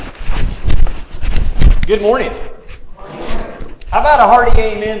Good morning. How about a hearty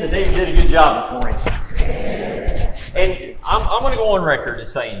amen that David did a good job this morning? And I'm going to go on record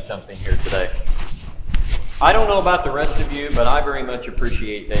as saying something here today. I don't know about the rest of you, but I very much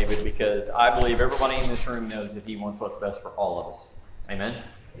appreciate David because I believe everybody in this room knows that he wants what's best for all of us. Amen?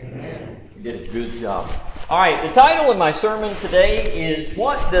 Amen. He did a good job. All right, the title of my sermon today is,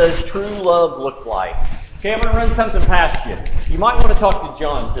 What Does True Love Look Like? Okay, I'm going to run something past you. You might want to talk to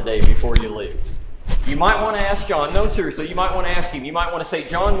John today before you leave. You might want to ask John. No, seriously, you might want to ask him. You might want to say,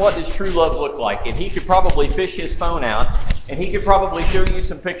 John, what does true love look like? And he could probably fish his phone out, and he could probably show you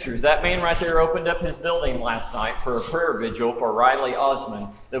some pictures. That man right there opened up his building last night for a prayer vigil for Riley Osmond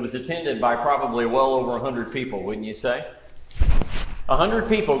that was attended by probably well over 100 people, wouldn't you say? 100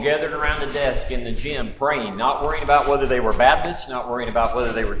 people gathered around a desk in the gym praying, not worrying about whether they were Baptist, not worrying about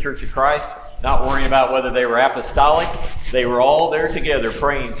whether they were Church of Christ, not worrying about whether they were apostolic. They were all there together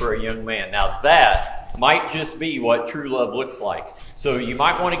praying for a young man. Now that might just be what true love looks like. So you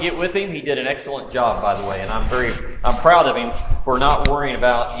might want to get with him. He did an excellent job, by the way, and I'm proud of him for not worrying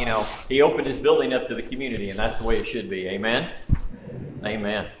about, he opened his building up to the community, and that's the way it should be. Amen?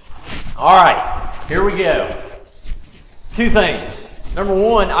 Amen. All right, here we go. Two things. Number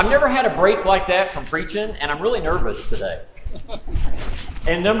one, I've never had a break like that from preaching, and I'm really nervous today.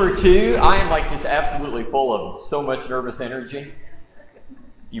 And number two, I am like just absolutely full of so much nervous energy.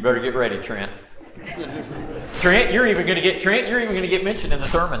 You better get ready, Trent. Trent, you're even going to get mentioned in the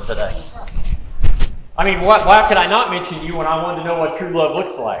sermon today. I mean, why could I not mention you when I wanted to know what true love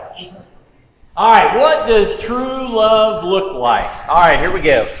looks like? All right, what does true love look like? All right, here we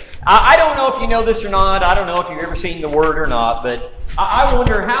go. I don't know if you know this or not. I don't know if you've ever seen the word or not, but I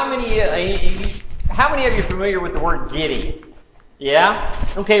wonder how many of you are familiar with the word giddy? Yeah?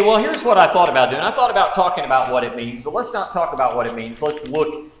 Okay, well, here's what I thought about doing. I thought about talking about what it means, but let's not talk about what it means. Let's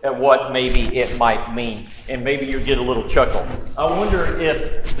look at what maybe it might mean, and maybe you'll get a little chuckle. I wonder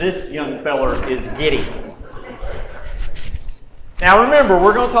if this young feller is giddy. Now remember,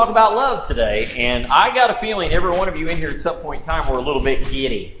 we're going to talk about love today, and I got a feeling every one of you in here at some point in time were a little bit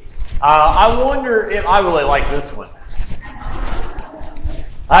giddy. I wonder if I really like this one.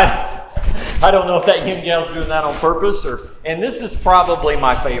 I don't know if that young gal's doing that on purpose, and this is probably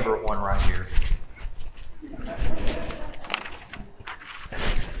my favorite one right here.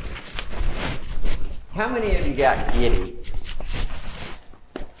 How many of you got giddy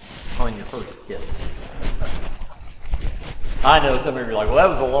on your first kiss? I know some of you are like, well, that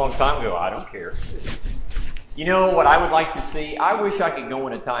was a long time ago. I don't care. You know what I would like to see? I wish I could go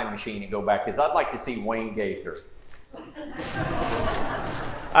in a time machine and go back, because I'd like to see Wayne Gaither.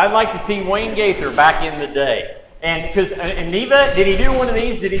 I'd like to see Wayne Gaither back in the day. And because, and Neva, did he do one of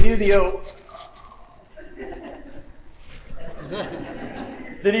these? Did he do the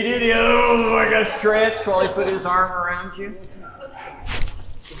Did he do the like a stretch while he put his arm around you?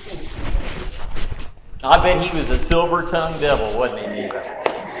 I bet he was a silver-tongued devil, wasn't he, Neva?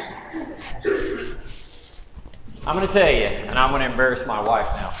 I'm going to tell you, and I'm going to embarrass my wife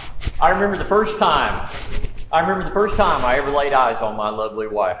now. I remember the first time I ever laid eyes on my lovely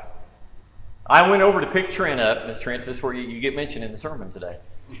wife. I went over to pick Trent up. Miss Trent, this is where you get mentioned in the sermon today.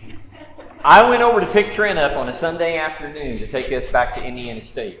 I went over to pick Trent up on a Sunday afternoon to take us back to Indiana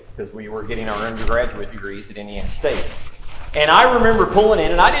State, because we were getting our undergraduate degrees at Indiana State. And I remember pulling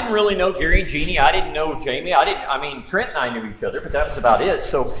in, and I didn't really know Gary and Jeannie. I didn't know Jamie. Trent and I knew each other, but that was about it.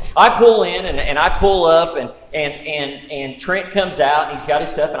 So I pull in, and I pull up, and Trent comes out, and he's got his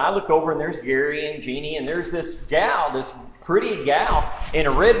stuff, and I look over, and there's Gary and Jeannie, and there's this gal, this pretty gal, in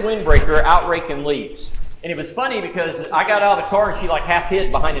a red windbreaker out raking leaves. And it was funny because I got out of the car, and she like half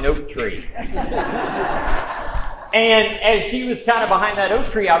hid behind an oak tree. And as she was kind of behind that oak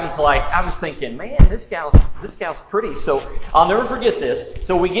tree, I was thinking, man, this gal's pretty. So I'll never forget this.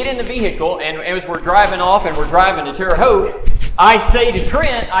 So we get in the vehicle, and as we're driving off and we're driving to Terre Haute, I say to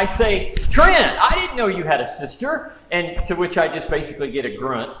Trent, Trent, I didn't know you had a sister. And to which I just basically get a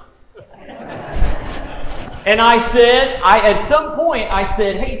grunt. And at some point, I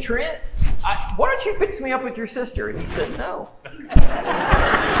said, hey, Trent, why don't you fix me up with your sister? And he said, no.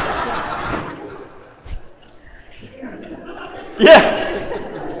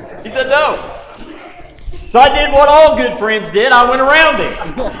 Yeah. He said no. So I did what all good friends did. I went around him.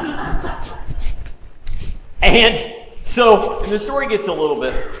 And so the story gets a little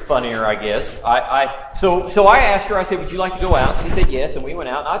bit funnier, I guess. So I asked her, I said, would you like to go out? She said yes, and we went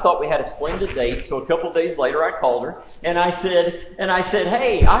out, and I thought we had a splendid date. So a couple of days later, I called her, and I said,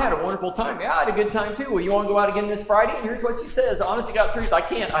 hey, I had a wonderful time. Yeah, I had a good time too. Well, you want to go out again this Friday? And here's what she says. Honest to God truth, I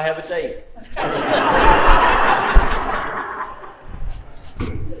can't. I have a date.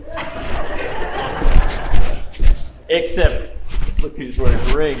 Except, look who's wearing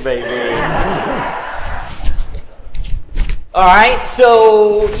the ring, baby. All right,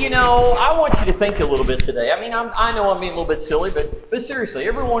 so, I want you to think a little bit today. I mean, I know I'm being a little bit silly, but seriously,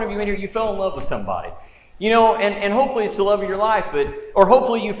 every one of you in here, you fell in love with somebody. And hopefully it's the love of your life, or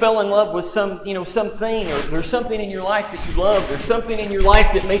hopefully you fell in love with something, or there's something in your life that you love. There's something in your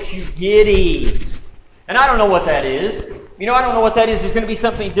life that makes you giddy. And I don't know what that is. I don't know what that is. It's going to be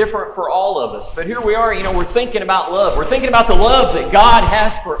something different for all of us. But here we are, we're thinking about love. We're thinking about the love that God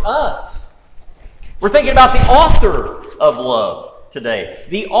has for us. We're thinking about the author of love today.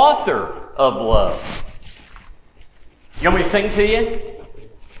 The author of love. You want me to sing to you?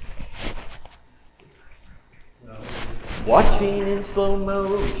 Watching in slow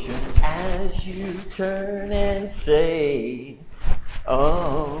motion as you turn and say,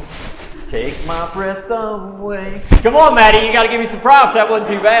 oh, take my breath away. Come on, Maddie, you got to give me some props. That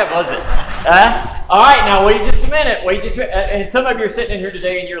wasn't too bad, was it? All right, now wait just a minute. And some of you are sitting in here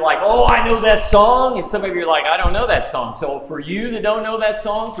today and you're like, oh, I know that song. And some of you are like, I don't know that song. So for you that don't know that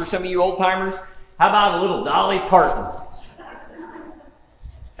song, for some of you old timers, how about a little Dolly Parton?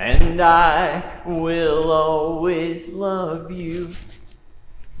 And I will always love you.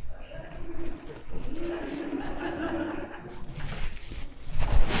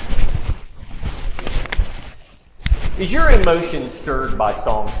 Is your emotion stirred by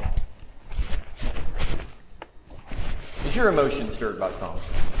songs? Is your emotion stirred by songs?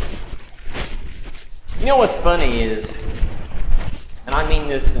 You know what's funny is, and I mean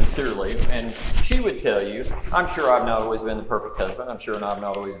this sincerely, and she would tell you, I'm sure I've not always been the perfect husband. I'm sure I've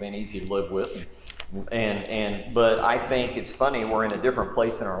not always been easy to live with. But I think it's funny, we're in a different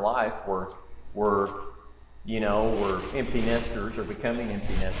place in our life where we're empty nesters or becoming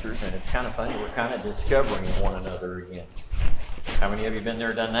empty nesters, and it's kind of funny, we're kind of discovering one another again. How many of you been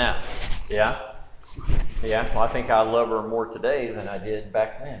there, done that? Yeah? Yeah? Well, I think I love her more today than I did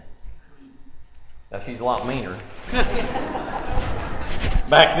back then. Now, she's a lot meaner.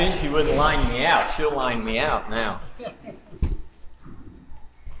 Back then, she wouldn't line me out. She'll line me out now.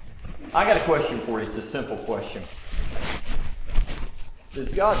 I got a question for you. It's a simple question.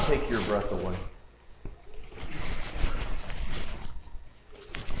 Does God take your breath away?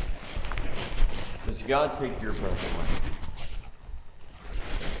 Does God take your breath away?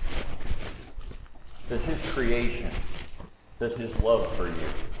 Does His creation, does His love for you,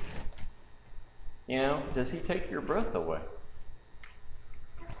 does He take your breath away?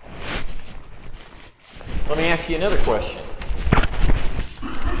 Let me ask you another question.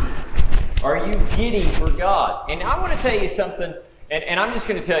 Are you giddy for God? And I want to tell you something, and I'm just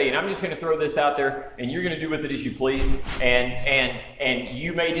going to tell you, and I'm just going to throw this out there, and you're going to do with it as you please, and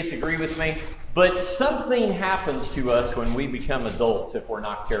you may disagree with me, but something happens to us when we become adults if we're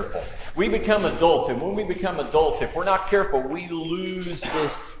not careful. We become adults, and when we become adults, if we're not careful, we lose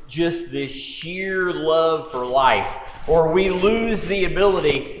this sheer love for life. Or we lose the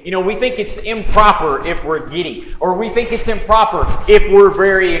ability, we think it's improper if we're giddy. Or we think it's improper if we're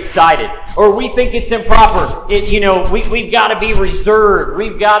very excited. Or we think it's improper, we've got to be reserved.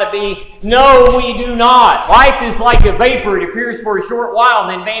 We've got to be, no, we do not. Life is like a vapor. It appears for a short while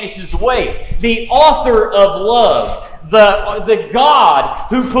and then vanishes away. The author of love, the God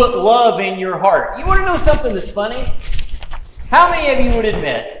who put love in your heart. You want to know something that's funny? How many of you would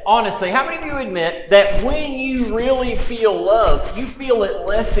admit, honestly, how many of you admit that when you really feel love, you feel it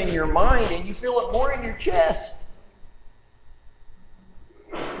less in your mind and you feel it more in your chest?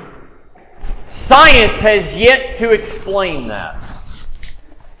 Science has yet to explain that.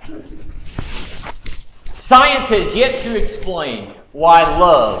 Science has yet to explain why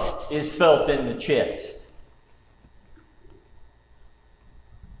love is felt in the chest.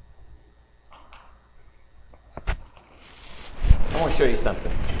 I want to show you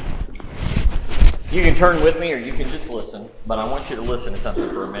something. You can turn with me or you can just listen, but I want you to listen to something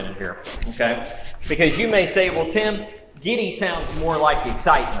for a minute here, okay? Because you may say, well, Tim, giddy sounds more like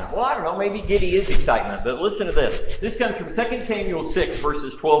excitement. Well, I don't know, maybe giddy is excitement, but listen to this. This comes from 2 Samuel 6,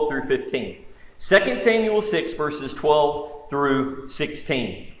 verses 12 through 15. 2 Samuel 6, verses 12 through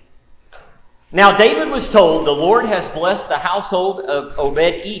 16. Now David was told, the Lord has blessed the household of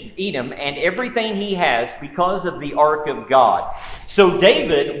Obed-Edom and everything he has because of the ark of God. So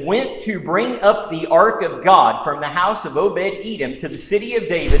David went to bring up the ark of God from the house of Obed-Edom to the city of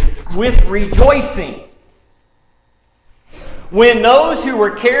David with rejoicing. When those who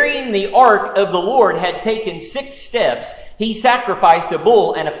were carrying the ark of the Lord had taken 6 steps, he sacrificed a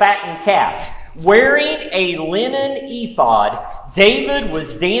bull and a fattened calf. Wearing a linen ephod, David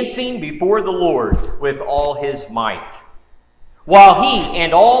was dancing before the Lord with all his might. while he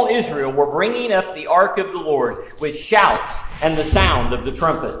and all Israel were bringing up the ark of the Lord with shouts and the sound of the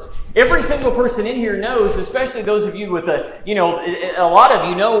trumpets. Every single person in here knows, especially those of you with a lot of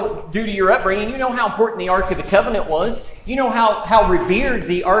you know, due to your upbringing, you know how important the Ark of the Covenant was. You know how revered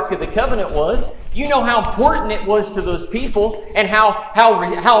the Ark of the Covenant was. You know how important it was to those people and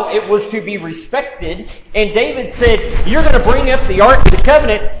how it was to be respected. And David said, you're going to bring up the Ark of the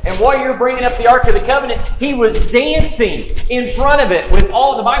Covenant. And while you're bringing up the Ark of the Covenant, he was dancing in front of it with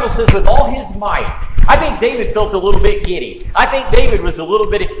all, the Bible says, with all his might. I think David felt a little bit giddy. I think David was a little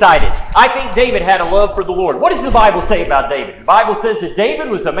bit excited. I think David had a love for the Lord. What does the Bible say about David? The Bible says that David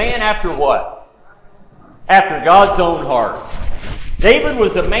was a man after what? After God's own heart. David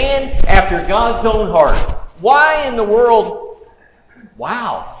was a man after God's own heart. Why in the world?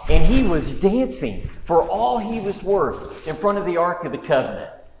 Wow. And he was dancing for all he was worth in front of the Ark of the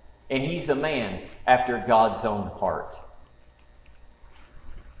Covenant. And he's a man after God's own heart.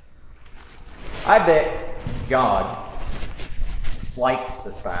 I bet God likes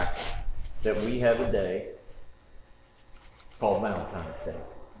the fact that we have a day called Valentine's Day.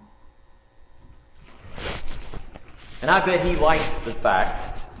 And I bet He likes the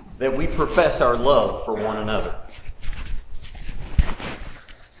fact that we profess our love for one another.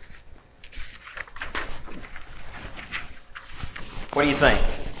 What do you think?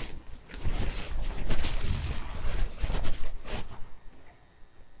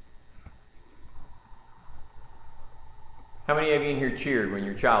 How many of you in here cheered when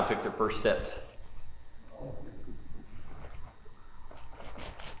your child took their first steps?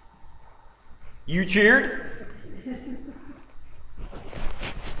 You cheered?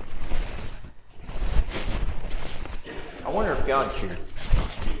 I wonder if God cheered.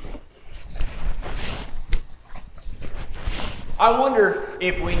 I wonder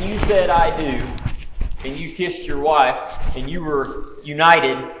if when you said I do, and you kissed your wife, and you were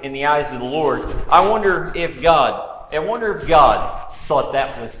united in the eyes of the Lord, I wonder if God thought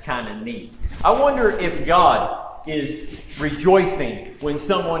that was kind of neat. I wonder if God is rejoicing when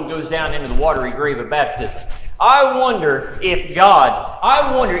someone goes down into the watery grave of baptism. I wonder if,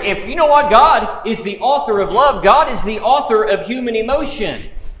 you know what? God is the author of love. God is the author of human emotion.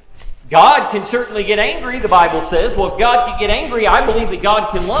 God can certainly get angry, the Bible says. Well, if God can get angry, I believe that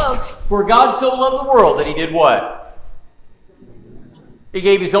God can love. For God so loved the world that He did what? He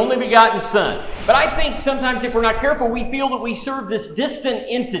gave His only begotten Son. But I think sometimes if we're not careful, we feel that we serve this distant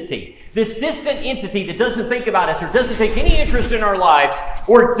entity. This distant entity that doesn't think about us or doesn't take any interest in our lives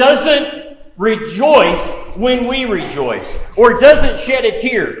or doesn't rejoice when we rejoice or doesn't shed a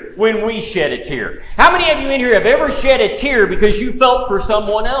tear when we shed a tear. How many of you in here have ever shed a tear because you felt for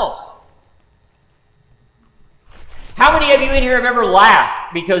someone else? How many of you in here have ever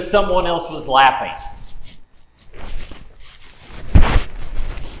laughed because someone else was laughing?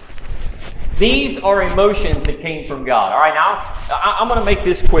 These are emotions that came from God. All right, now I'm going to make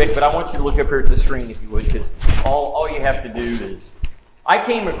this quick, but I want you to look up here at the screen if you would, because all you have to do is... I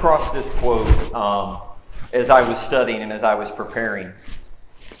came across this quote as I was studying and as I was preparing.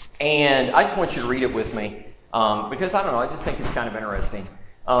 And I just want you to read it with me because, I don't know, I just think it's kind of interesting.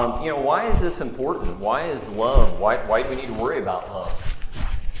 Why is this important? Why is love? Why do we need to worry about love?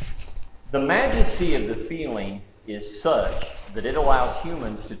 The majesty of the feeling is such that it allows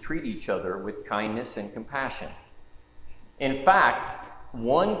humans to treat each other with kindness and compassion. In fact,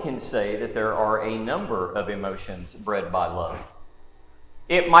 one can say that there are a number of emotions bred by love.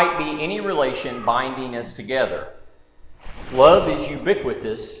 It might be any relation binding us together. Love is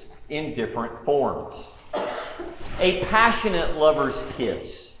ubiquitous in different forms. A passionate lover's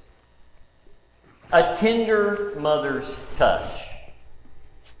kiss. A tender mother's touch.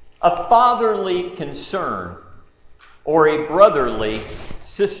 A fatherly concern. Or a brotherly,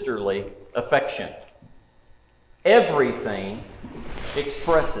 sisterly affection. Everything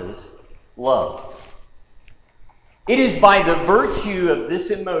expresses love. It is by the virtue of this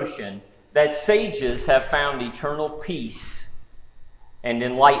emotion that sages have found eternal peace and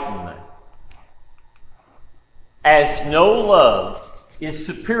enlightenment. As no love is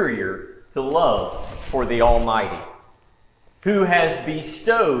superior to love for the Almighty, who has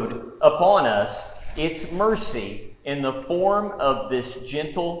bestowed upon us its mercy in the form of this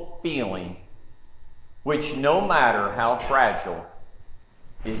gentle feeling, which no matter how fragile,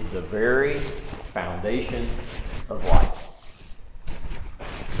 is the very foundation of life.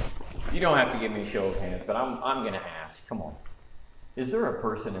 You don't have to give me a show of hands, but I'm going to ask, come on. Is there a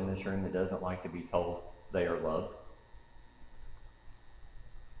person in this room that doesn't like to be told they are loved?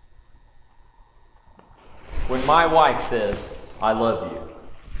 When my wife says, I love you,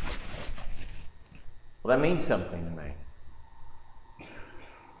 well, that means something to me.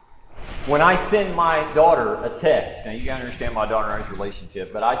 When I send my daughter a text, now you got to understand my daughter and I's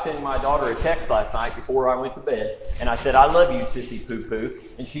relationship, but I sent my daughter a text last night before I went to bed, and I said, "I love you, sissy poo poo,"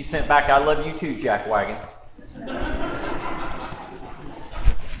 and she sent back, "I love you too, Jack Wagon."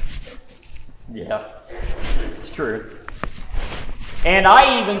 Yeah, it's true. And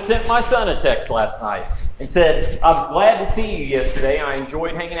I even sent my son a text last night and said, "I was glad to see you yesterday. I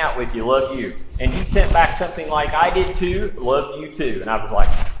enjoyed hanging out with you. Love you." And he sent back something like, "I did too. Love you too." And I was like,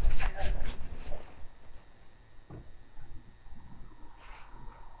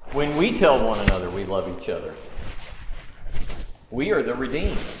 when we tell one another we love each other, we are the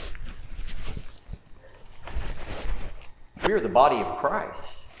redeemed. We are the body of Christ.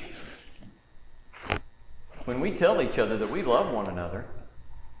 When we tell each other that we love one another,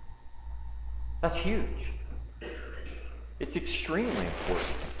 that's huge. It's extremely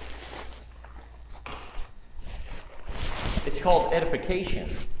important. It's called edification.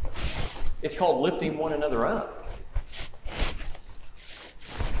 It's called lifting one another up.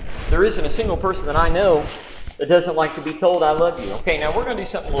 There isn't a single person that I know that doesn't like to be told, "I love you." Okay, now we're going to do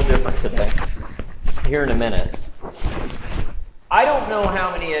something a little different today, here in a minute. I don't know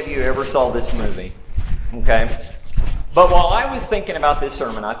how many of you ever saw this movie, okay? But while I was thinking about this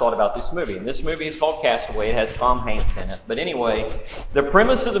sermon, I thought about this movie. And this movie is called Castaway. It has Tom Hanks in it. But anyway, the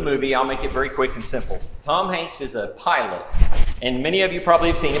premise of the movie, I'll make it very quick and simple. Tom Hanks is a pilot. And many of you probably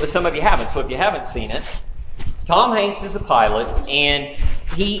have seen it, but some of you haven't. So if you haven't seen it, Tom Hanks is a pilot, and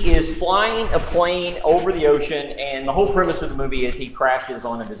he is flying a plane over the ocean, and the whole premise of the movie is he crashes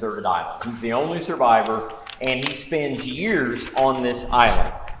on a deserted island. He's the only survivor, and he spends years on this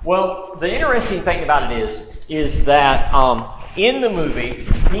island. Well, the interesting thing about it is that in the movie,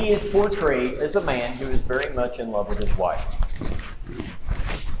 he is portrayed as a man who is very much in love with his wife.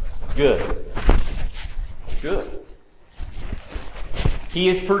 Good. He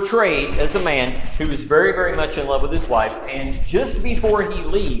is portrayed as a man who is very, very much in love with his wife, and just before he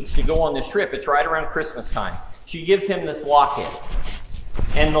leaves to go on this trip, it's right around Christmas time, she gives him this locket.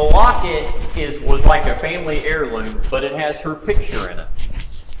 And the locket was like a family heirloom, but it has her picture in it.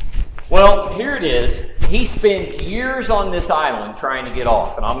 Well, here it is. He spends years on this island trying to get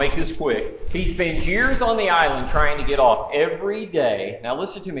off, and I'll make this quick. He spends years on the island trying to get off every day. Now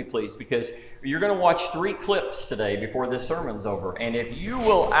listen to me, please, because you're going to watch 3 clips today before this sermon's over, and if you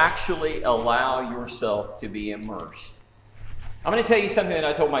will actually allow yourself to be immersed. I'm going to tell you something that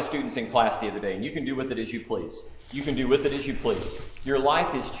I told my students in class the other day, and you can do with it as you please. You can do with it as you please. Your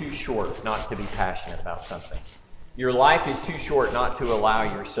life is too short not to be passionate about something. Your life is too short not to allow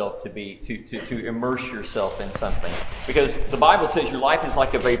yourself to immerse yourself in something. Because the Bible says your life is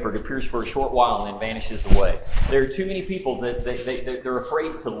like a vapor. It appears for a short while and then vanishes away. There are too many people that they're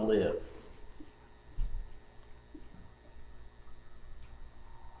afraid to live.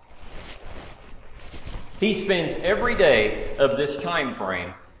 He spends every day of this time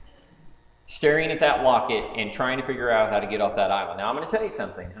frame staring at that locket and trying to figure out how to get off that island. Now, I'm going to tell you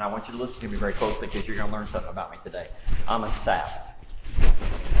something, and I want you to listen to me very closely because you're going to learn something about me today. I'm a sap.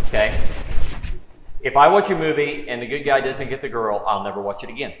 Okay? If I watch a movie and the good guy doesn't get the girl, I'll never watch it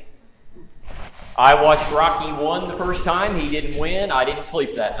again. I watched Rocky 1 the first time. He didn't win. I didn't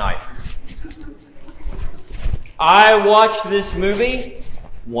sleep that night. I watched this movie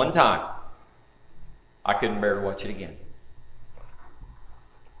one time. I couldn't bear to watch it again.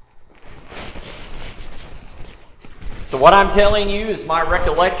 So what I'm telling you is my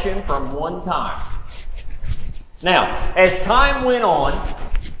recollection from one time. Now, as time went on,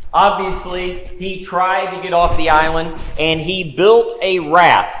 obviously he tried to get off the island and he built a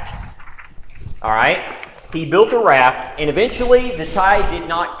raft. All right? He built a raft, and eventually the tide did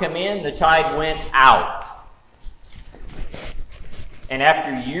not come in, the tide went out. And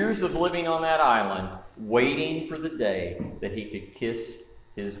after years of living on that island, waiting for the day that he could kiss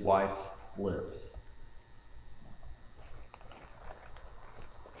his wife's lips,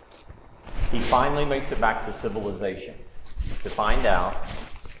 he finally makes it back to civilization to find out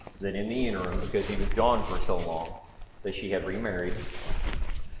that in the interim, because he was gone for so long, that she had remarried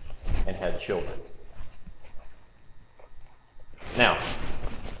and had children. Now,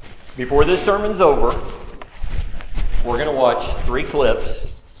 before this sermon's over, we're going to watch 3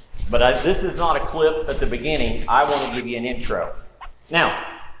 clips, but this is not a clip at the beginning. I want to give you an intro.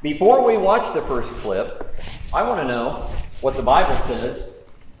 Now, before we watch the first clip, I want to know what the Bible says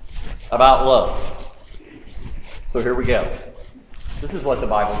about love. So here we go. This is what the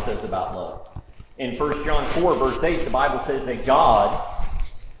Bible says about love. In 1 John 4, verse 8, the Bible says that God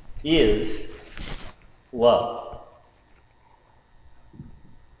is love.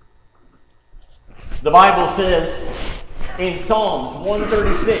 The Bible says in Psalms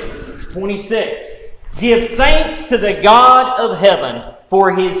 136, 26. Give thanks to the God of heaven,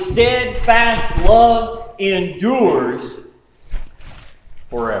 for His steadfast love endures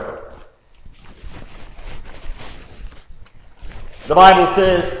forever. The Bible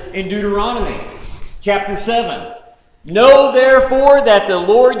says in Deuteronomy chapter 7, Know therefore that the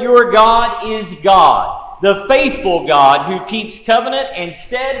Lord your God is God, the faithful God who keeps covenant and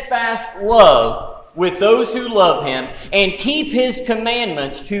steadfast love with those who love Him and keep His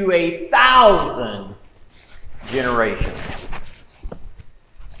commandments to 1,000 generations.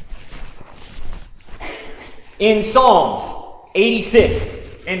 In Psalms 86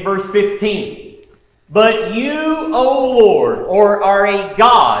 and verse 15, But you, O Lord, are a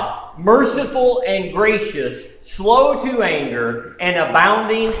God, merciful and gracious, slow to anger, and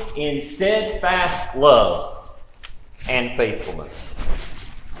abounding in steadfast love and faithfulness.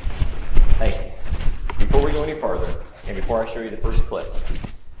 Hey, before we go any further, and before I show you the first clip,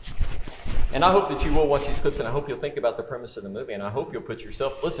 and I hope that you will watch these clips, and I hope you'll think about the premise of the movie, and I hope you'll put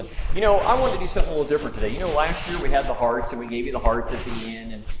yourself... Listen, I wanted to do something a little different today. Last year we had the hearts, and we gave you the hearts at the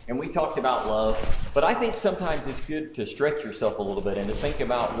end, and we talked about love. But I think sometimes it's good to stretch yourself a little bit and to think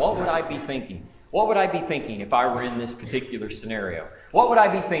about, what would I be thinking? What would I be thinking if I were in this particular scenario? What would I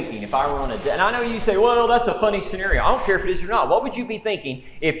be thinking if I were on a... And I know you say, well, that's a funny scenario. I don't care if it is or not. What would you be thinking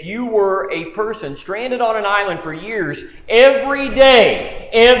if you were a person stranded on an island for years? Every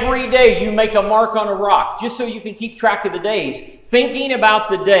day you make a mark on a rock just so you can keep track of the days, thinking about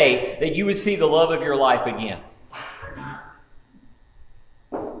the day that you would see the love of your life again.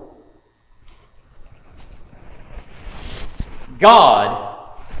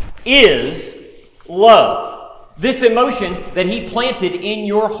 God is love. This emotion that He planted in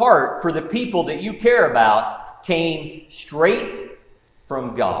your heart for the people that you care about came straight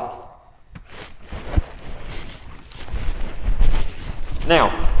from God. Now,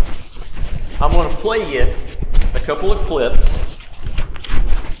 I'm going to play you a couple of clips,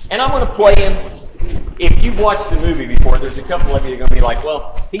 and I'm going to play them. If you've watched the movie before, there's a couple of you that are going to be like,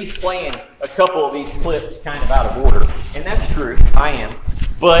 well, he's playing a couple of these clips kind of out of order. And that's true, I am.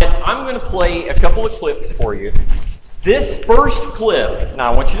 But I'm going to play a couple of clips for you. This first clip,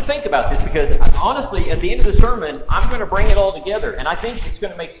 now I want you to think about this because honestly, at the end of the sermon, I'm going to bring it all together. And I think it's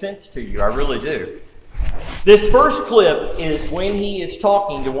going to make sense to you. I really do. This first clip is when he is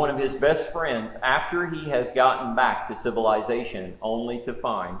talking to one of his best friends after he has gotten back to civilization, only to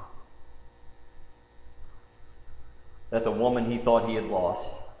find that the woman he thought he had lost,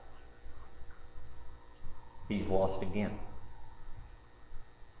 he's lost again.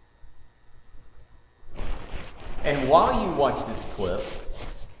 And while you watch this clip,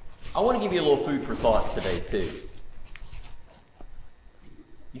 I want to give you a little food for thought today too.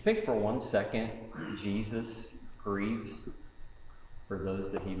 You think for 1 second Jesus grieves for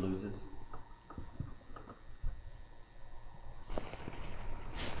those that He loses?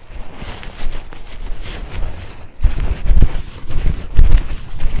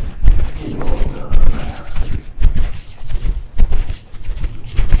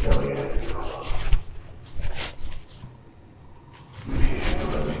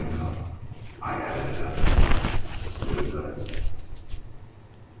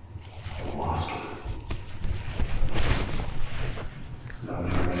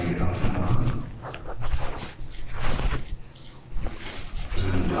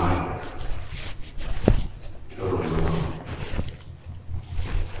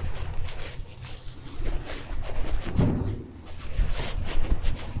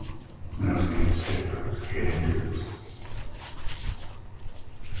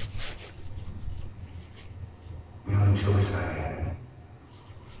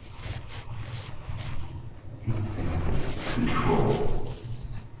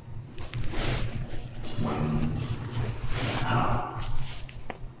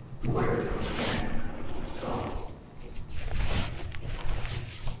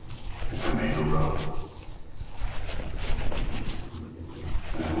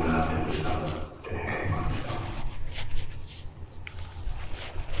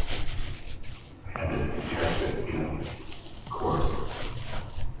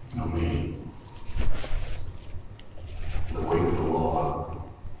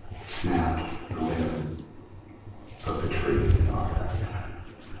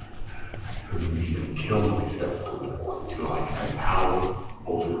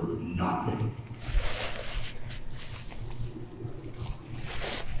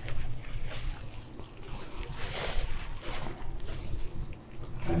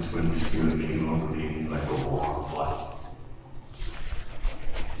 That's when the Spirit came over me like a warm blanket.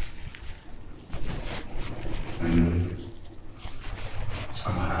 And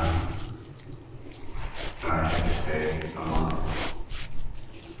somehow stay alive.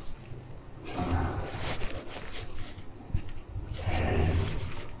 Somehow. And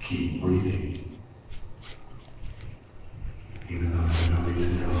keep breathing. Even though there's no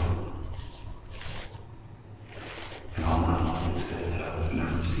reason to know. And all my life said I would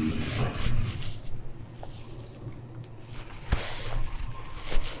never see this place.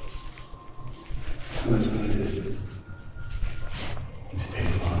 That's what it is. You stay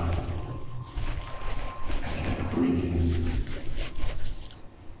alive. I kept breathing.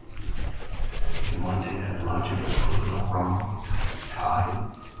 And one day that logic was totally wrong.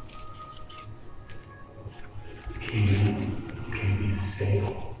 Time came in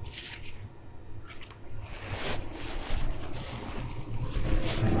stable.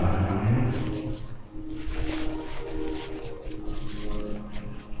 And I don't know it.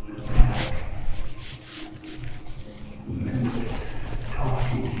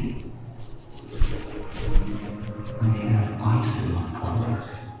 Talking to you. And yet I'm still unconscious.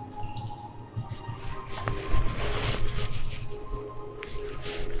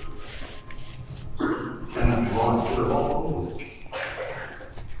 And I've lost it all.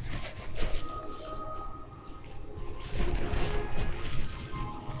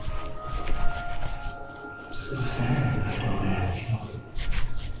 So sad that I don't have children.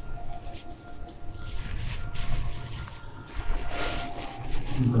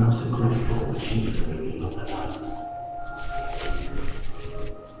 But I'm so grateful that she was going to be my life.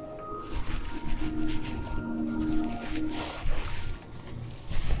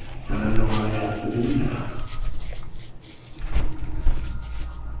 And I know what I have to do now.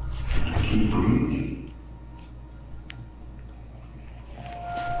 Keep breathing.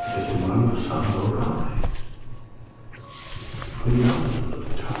 Because when the sun will rise, who knows what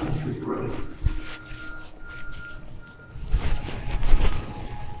time could bring.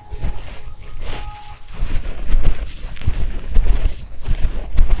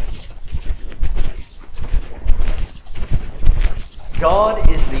 God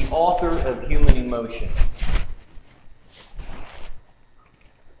is the author of human emotion.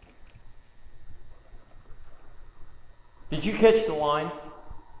 Did you catch the line?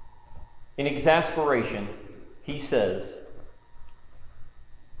 In exasperation, he says,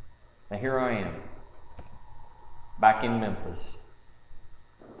 now here I am, back in Memphis,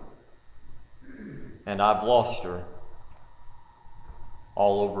 and I've lost her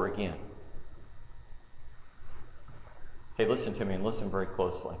all over again. Hey, listen to me and listen very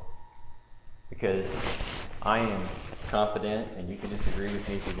closely, because I am confident, and you can disagree with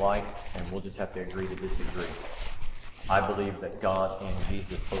me if you like, and we'll just have to agree to disagree. I believe that God and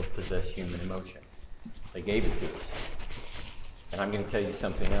Jesus both possess human emotion. They gave it to us. And I'm going to tell you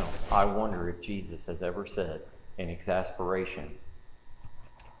something else. I wonder if Jesus has ever said in exasperation,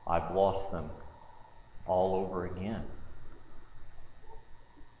 I've lost them all over again.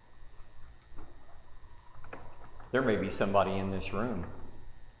 There may be somebody in this room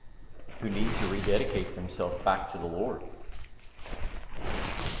who needs to rededicate themselves back to the Lord.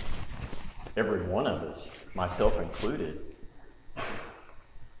 Every one of us, myself included,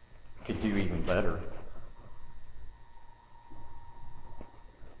 could do even better.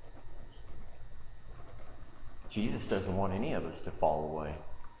 Jesus doesn't want any of us to fall away.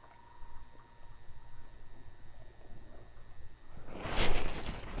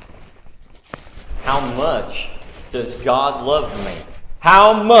 How much does God love me?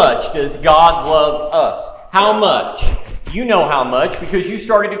 How much does God love us? How much? You know how much because you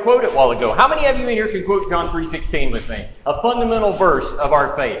started to quote it a while ago. How many of you in here can quote John 3:16 with me? A fundamental verse of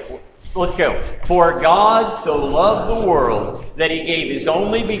our faith. Let's go. For God so loved the world that he gave his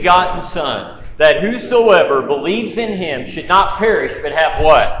only begotten Son, that whosoever believes in him should not perish but have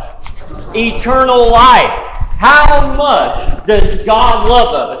what? Eternal life. How much does God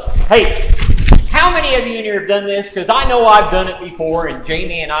love us? Hey, how many of you in here have done this? Because I know I've done it before, and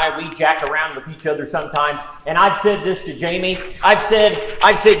Jamie and I, we jack around with each other sometimes, and I've said this to Jamie. I've said,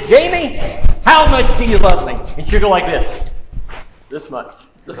 Jamie, how much do you love me? And she'll go like this much.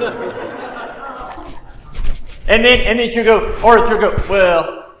 and then she'll go,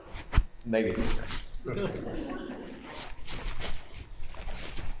 well, maybe.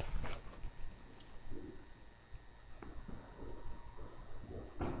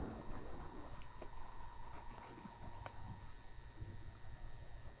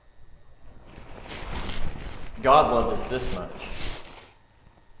 God loved us this much.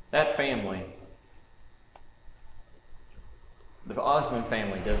 That family, the Osmond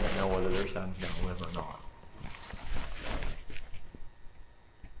family doesn't know whether their son's going to live or not.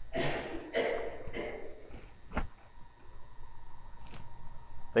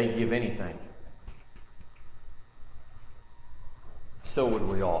 They'd give anything so would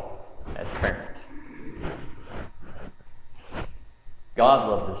we all as parents. God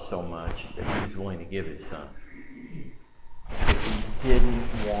loved us so much that He was willing to give His Son. Because He didn't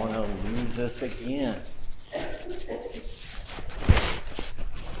want to lose us again.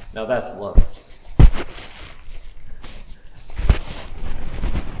 Now that's love.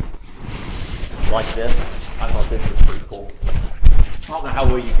 Like this. I thought this was pretty cool. I don't know how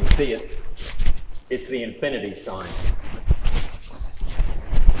well you can see it. It's the infinity sign.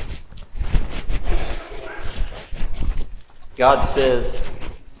 God says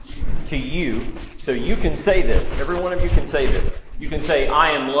to you, so you can say this. Every one of you can say this. You can say,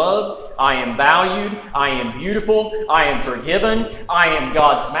 I am loved, I am valued, I am beautiful, I am forgiven, I am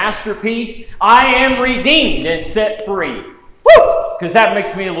God's masterpiece, I am redeemed and set free. Woo! Because that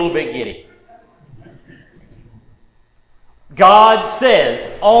makes me a little bit giddy. God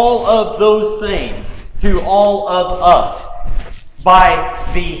says all of those things to all of us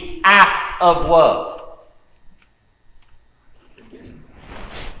by the act of love.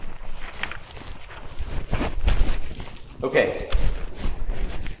 Okay.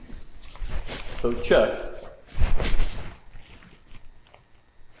 So Chuck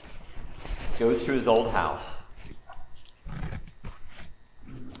goes to his old house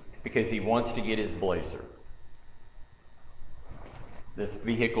because he wants to get his Blazer. This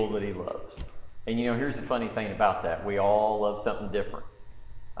vehicle that he loves. And here's the funny thing about that. We all love something different.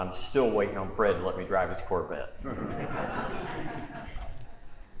 I'm still waiting on Fred to let me drive his Corvette.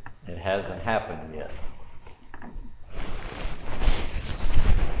 It hasn't happened yet.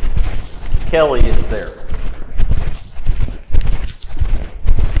 Kelly is there.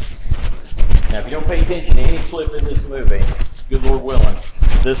 Now, if you don't pay attention to any clip in this movie, good Lord willing,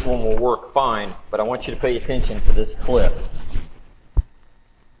 this one will work fine, but I want you to pay attention to this clip.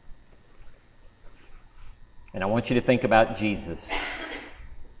 And I want you to think about Jesus.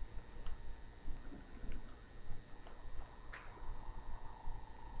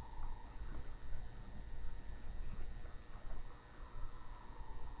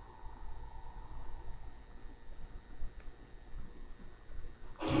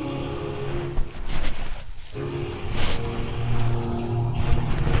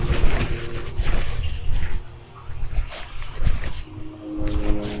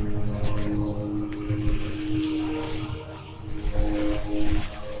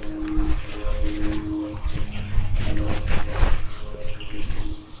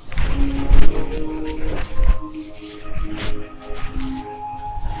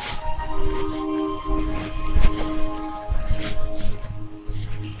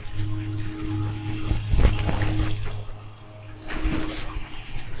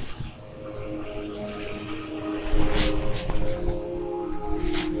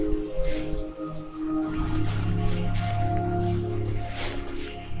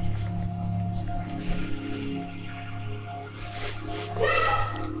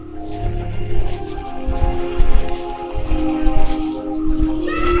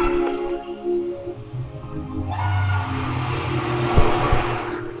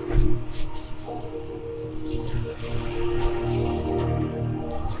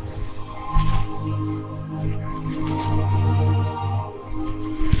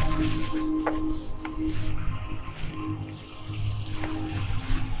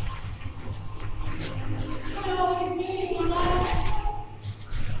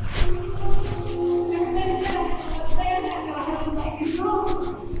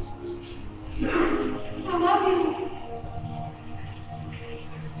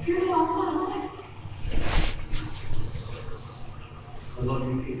 I love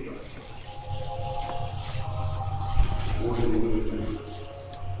you too, Chuck. More than you understand.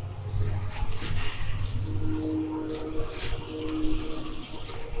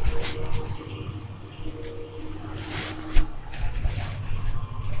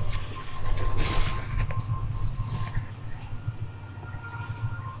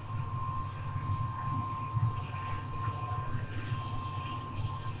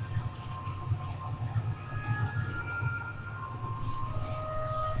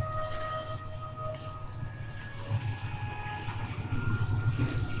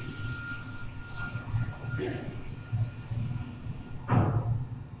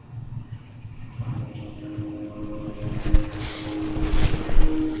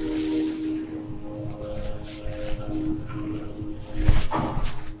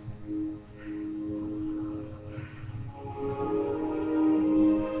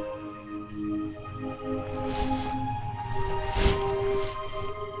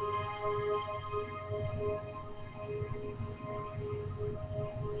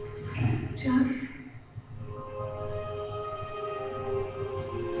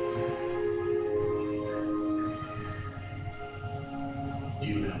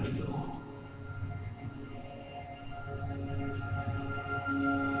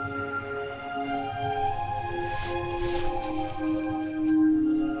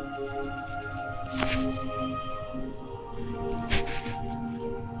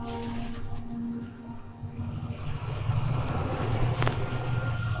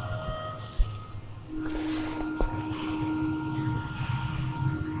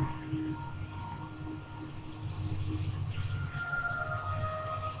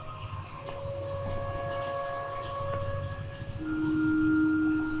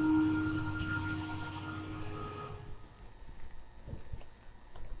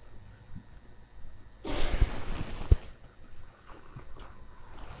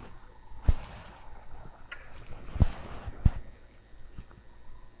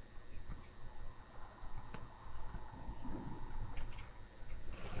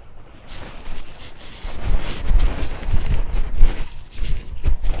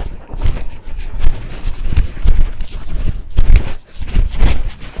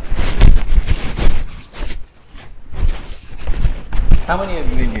 How many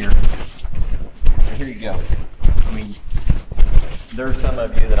of you in here? Here you go. I mean, there's some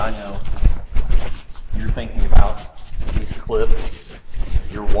of you that I know. You're thinking about these clips.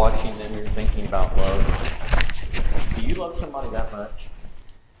 You're watching them. You're thinking about love. Do you love somebody that much?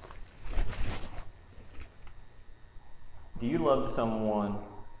 Do you love someone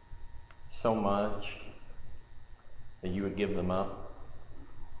so much that you would give them up?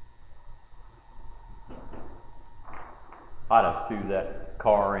 I'd have threw that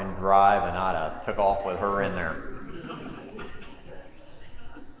car in drive and I'd have took off with her in there.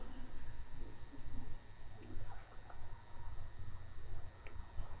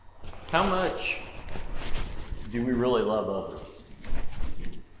 How much do we really love others?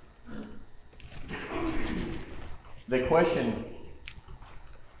 The question,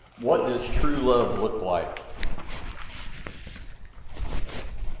 what does true love look like?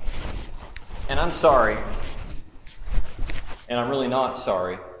 And I'm sorry, and I'm really not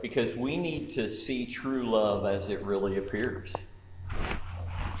sorry, because we need to see true love as it really appears.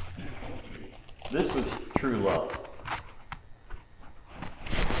 This was true love.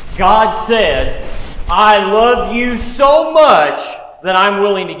 God said, I love you so much that I'm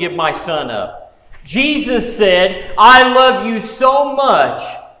willing to give my son up. Jesus said, I love you so much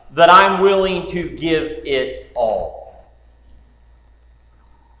that I'm willing to give it all.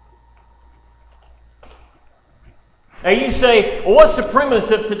 Now you say, well, what's the premise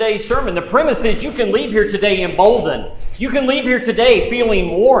of today's sermon? The premise is you can leave here today emboldened. You can leave here today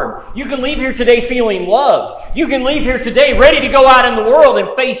feeling warm. You can leave here today feeling loved. You can leave here today ready to go out in the world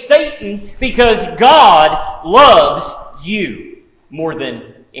and face Satan because God loves you more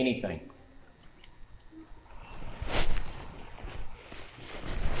than anything.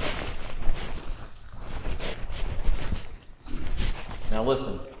 Now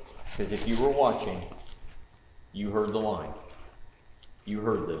listen, because if you were watching, you heard the line. You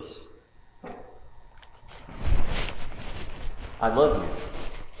heard this. I love you.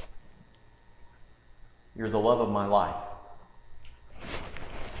 You're the love of my life.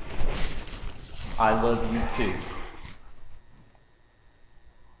 I love you too.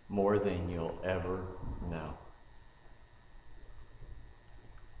 More than you'll ever know.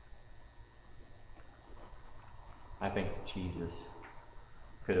 I think Jesus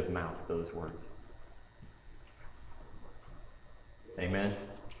could have mouthed those words. Amen?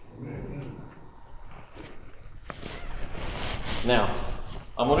 Amen. Now,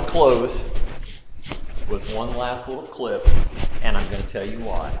 I'm going to close with one last little clip, and I'm going to tell you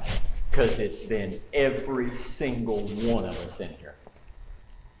why. Because it's been every single one of us in here.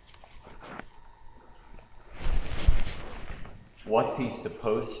 What's he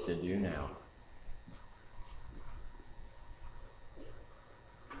supposed to do now?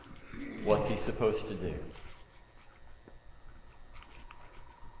 What's he supposed to do?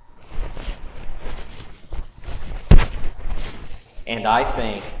 And I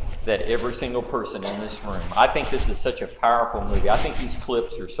think that every single person in this room, I think this is such a powerful movie. I think these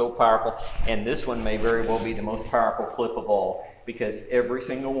clips are so powerful, and this one may very well be the most powerful clip of all, because every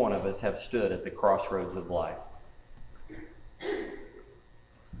single one of us have stood at the crossroads of life,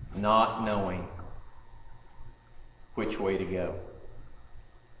 not knowing which way to go,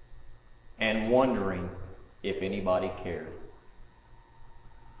 and wondering if anybody cared.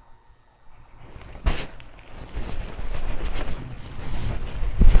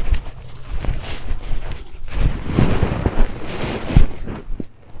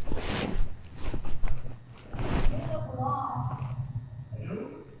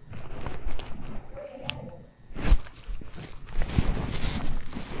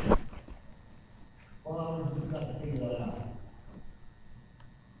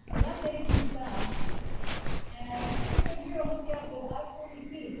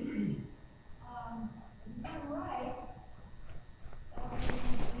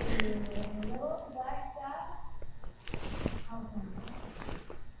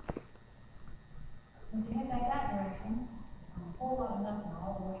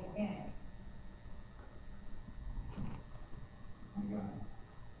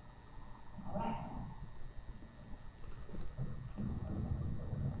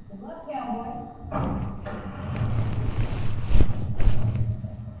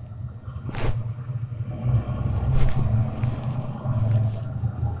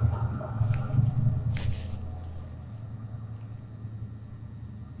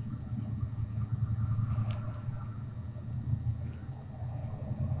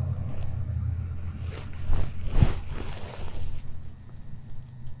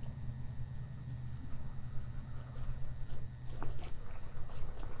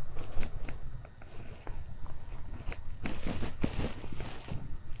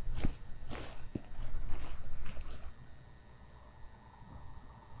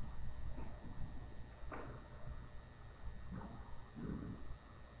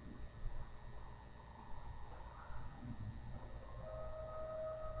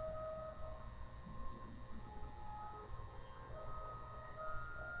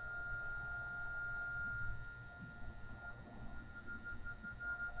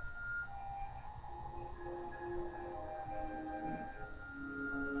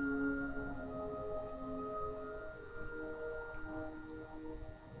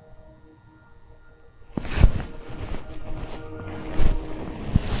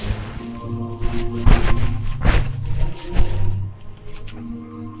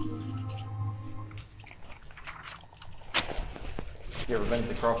 You ever been at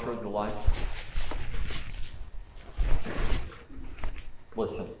the crossroads of life?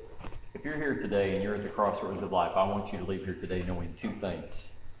 Listen, if you're here today and you're at the crossroads of life, I want you to leave here today knowing two things.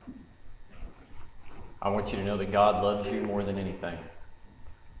 I want you to know that God loves you more than anything.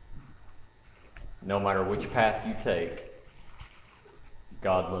 No matter which path you take,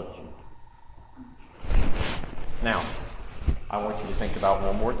 God loves you. Now, I want you to think about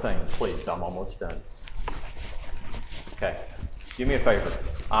one more thing. Please, I'm almost done. Okay. Do me a favor.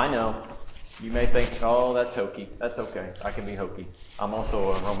 I know you may think, oh, that's hokey. That's okay. I can be hokey. I'm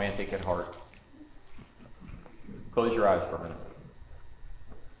also a romantic at heart. Close your eyes for a minute.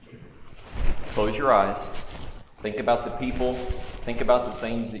 Close your eyes. Think about the people. Think about the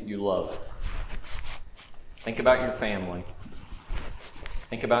things that you love. Think about your family.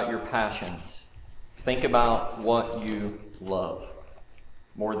 Think about your passions. Think about what you love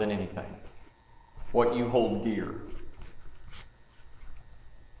more than anything. What you hold dear.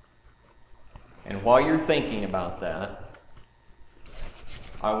 And while you're thinking about that,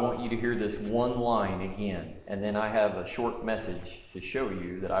 I want you to hear this one line again. And then I have a short message to show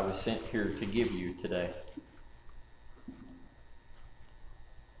you that I was sent here to give you today.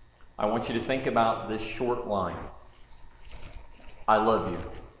 I want you to think about this short line. I love you.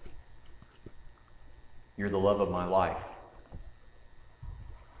 You're the love of my life.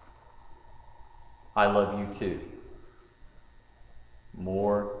 I love you too.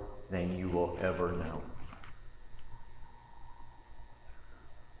 More than you will ever know.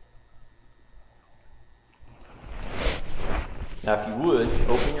 Now, if you would,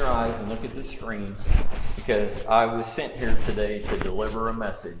 open your eyes and look at the screen, because I was sent here today to deliver a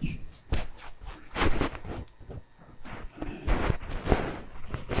message.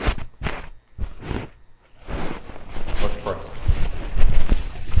 Let's pray.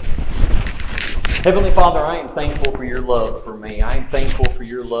 Heavenly Father, I am thankful for your love for me. I am thankful for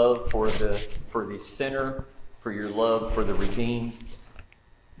your love for the sinner, for your love for the redeemed.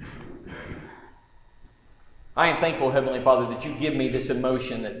 I am thankful, Heavenly Father, that you give me this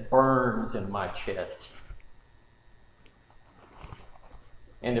emotion that burns in my chest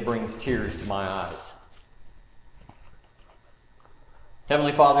and it brings tears to my eyes.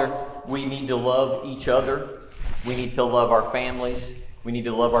 Heavenly Father, we need to love each other. We need to love our families. We need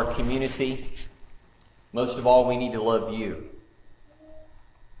to love our community. Most of all, we need to love you.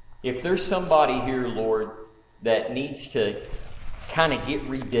 If there's somebody here, Lord, that needs to kind of get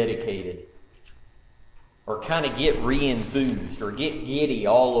rededicated, or kind of get re-enthused, or get giddy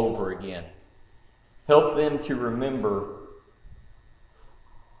all over again, help them to remember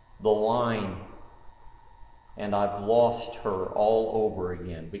the line, and I've lost her all over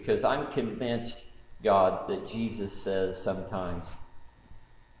again. Because I'm convinced, God, that Jesus says sometimes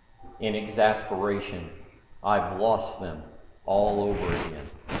in exasperation, I've lost them all over again.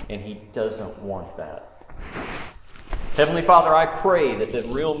 And He doesn't want that. Heavenly Father, I pray that the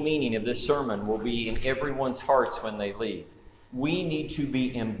real meaning of this sermon will be in everyone's hearts when they leave. We need to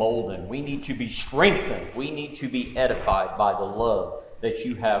be emboldened. We need to be strengthened. We need to be edified by the love that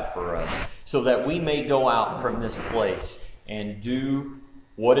you have for us, so that we may go out from this place and do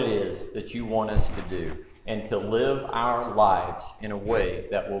what it is that you want us to do, and to live our lives in a way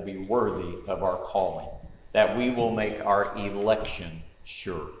that will be worthy of our calling, that we will make our election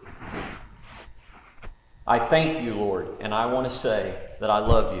sure. I thank you, Lord, and I want to say that I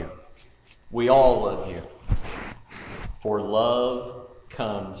love you. We all love you. For love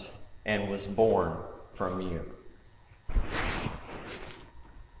comes and was born from you.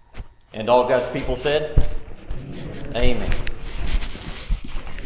 And all God's people said, Amen.